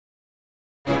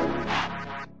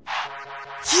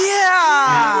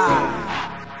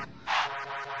Yeah!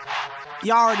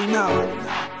 Y'all already know.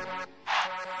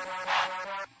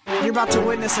 You're about to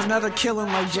witness another killing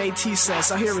like JT said,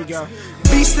 so here we go.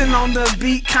 Beastin' on the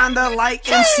beat, kinda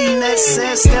like MC Net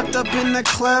said. Stepped up in the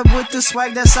club with the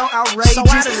swag that's so outrageous.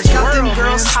 Got them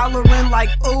girls hollering like,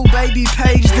 ooh, baby,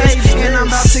 page this. And I'm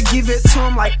about to give it to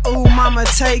them like, ooh, mama,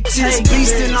 take this.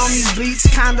 Beastin' on these beats,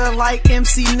 kinda like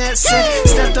MC Net said.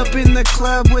 Stepped up in the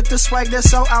club with the swag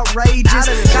that's so outrageous.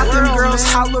 Got them girls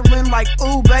hollering like,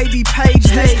 ooh, baby, page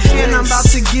this. And I'm about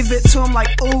to give it to them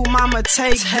like, ooh, mama,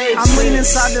 take this. I'm leaning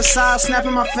side to side,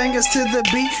 snapping my fingers to the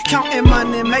beat, counting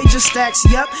money, major stacks,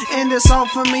 yep, and it's all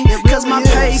for me, cause my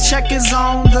paycheck is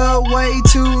on the way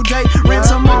today.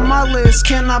 Ransom on my list,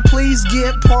 can I please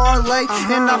get parlay?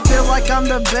 And I feel like I'm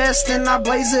the best, and I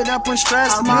blaze it up when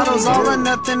stressed. Models all or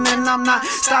nothing, and I'm not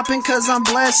stopping cause I'm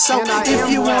blessed. So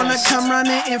if you wanna come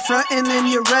running in front and then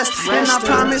you rest, and I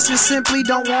promise you simply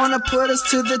don't wanna put us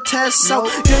to the test. So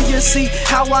do you see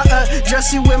how I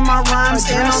address you with my rhymes?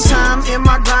 And on time in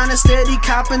my grind, steady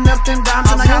copping up them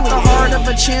dimes, and I got the heart of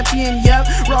a champion, yep,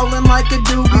 rolling like a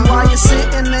doobie while you're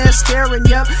sitting there staring,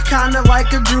 yep, kinda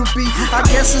like a groupie. I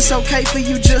guess it's okay for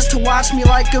you just to watch me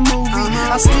like a movie.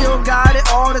 I still got it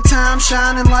all the time,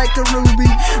 shining like a ruby.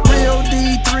 Real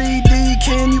D, 3D,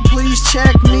 can you please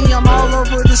check me? I'm all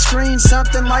over the screen,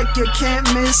 something like you can't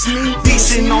miss me.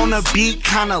 Beastin' on the beat,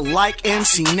 kinda like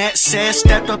MC Net said.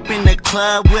 Stepped up in the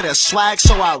club with a swag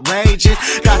so outrageous.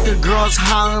 Got the girls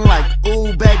hollering like,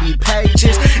 ooh, baby,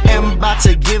 pages. And I'm about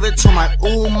to give it to my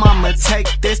ooh, mama, take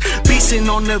this. Beastin'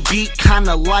 on the beat,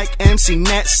 kinda like MC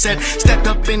Net said. Stepped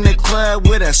up in the club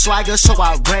with a swagger so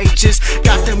outrageous.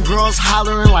 Got them girls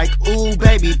hollering like, ooh,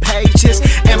 baby, pages.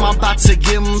 And I'm about to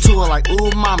give them to her like,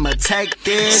 ooh, mama, take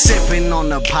this. Sippin' on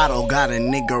the bottle, got a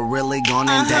nigga really gone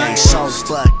and dang. So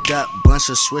fucked up, bunch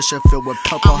of swisher filled with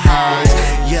purple highs.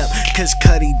 Yep, cause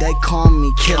Cuddy, they call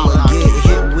me killer. Get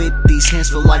hit with these hands,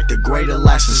 feel like the great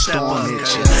Alaskan storm hit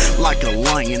ya. Like a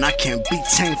lion, I can't be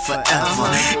tamed forever.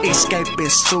 Escaping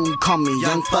soon, call me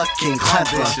young fucking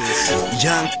clever.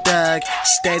 Young thug,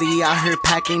 steady out here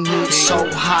packing heat. So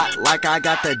hot, like I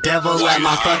got the devil at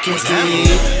my fucking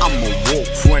feet. I'm a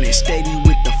wolf, running steady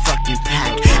with the fucking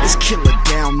pack. It's killer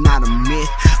down, not a myth,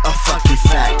 a fucking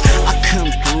fact. I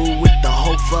come through with the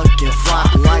whole fucking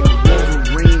flock, like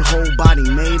Wolverine, whole body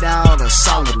made out of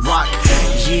solid rock.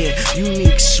 Yeah,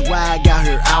 unique swag out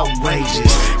here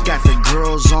outrageous. Got the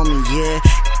girls on me, yeah,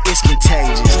 it's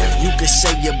contagious. You could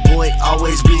say your boy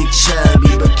always be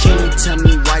chubby, but can you tell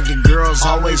me why your girls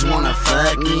always wanna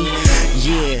fuck me?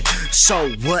 Yeah, so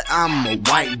what, I'm a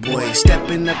white boy.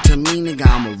 Stepping up to me, nigga,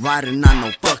 I'm a rider, not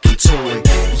no fucking toy.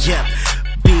 Yep,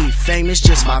 be famous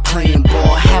just by playing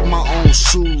ball. Have my own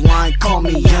shoe line, call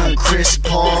me Young Chris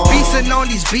Paul. Beastin' on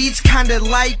these beats, kinda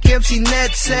like MC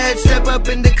Net said. Step up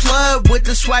in the club with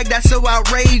the swag that's so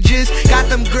outrageous. Got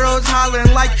them girls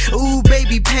hollering like, ooh,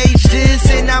 baby, page this.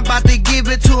 And I'm about to give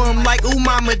it to them like, ooh,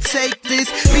 mama, take this.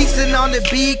 Beastin' on the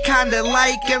beat, kinda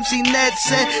like MC Net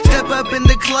said. Step up in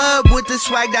the club with the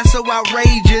swag that's so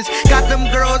outrageous. Got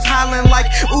them girls hollering like,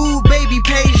 ooh, baby,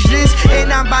 page this.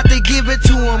 And I'm about to give it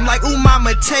to them like, ooh,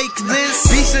 mama, take this.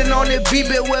 Beastin' on the beat,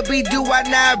 but what we do, I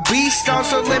not beast on.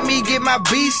 So let me get my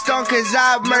beast on, cause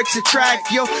I mercs the track.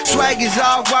 Yo, swag is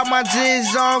off while my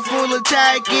zizz on full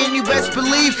attack. And you best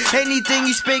believe anything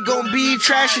you spit gon' be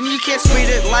trash, and you can't spit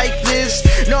it like this.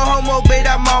 No homo, but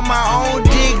I'm on my own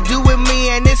dick doing me,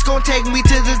 and it's gon' take me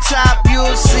to the top,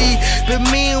 you'll see. But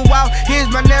meanwhile, here's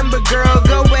my number, girl.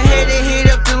 Go ahead and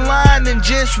hit up the line and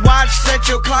just watch, set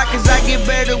your clock, cause I get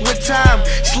better with time.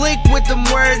 Slick with them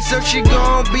words, so she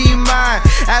gon' be mine,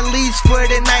 at least for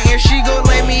the night. And she gon'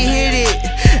 let me hit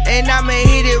it, and I'ma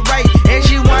hit it right. And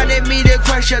she wanted me to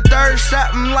quench her thirst,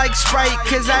 something like Sprite,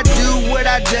 cause I do what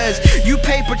I does. You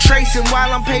paper tracing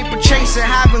while I'm paper chasing.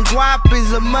 Having guap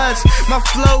is a must. My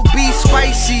flow be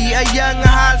spicy, a young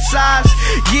hot sauce.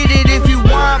 Get it if you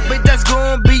want, but that's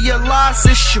gonna be your loss.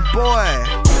 It's your boy,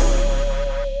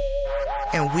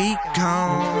 and we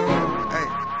gone. Ay,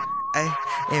 ay,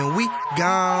 and we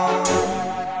gone.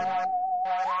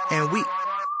 And we,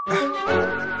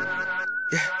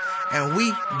 yeah, and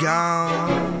we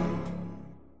gone.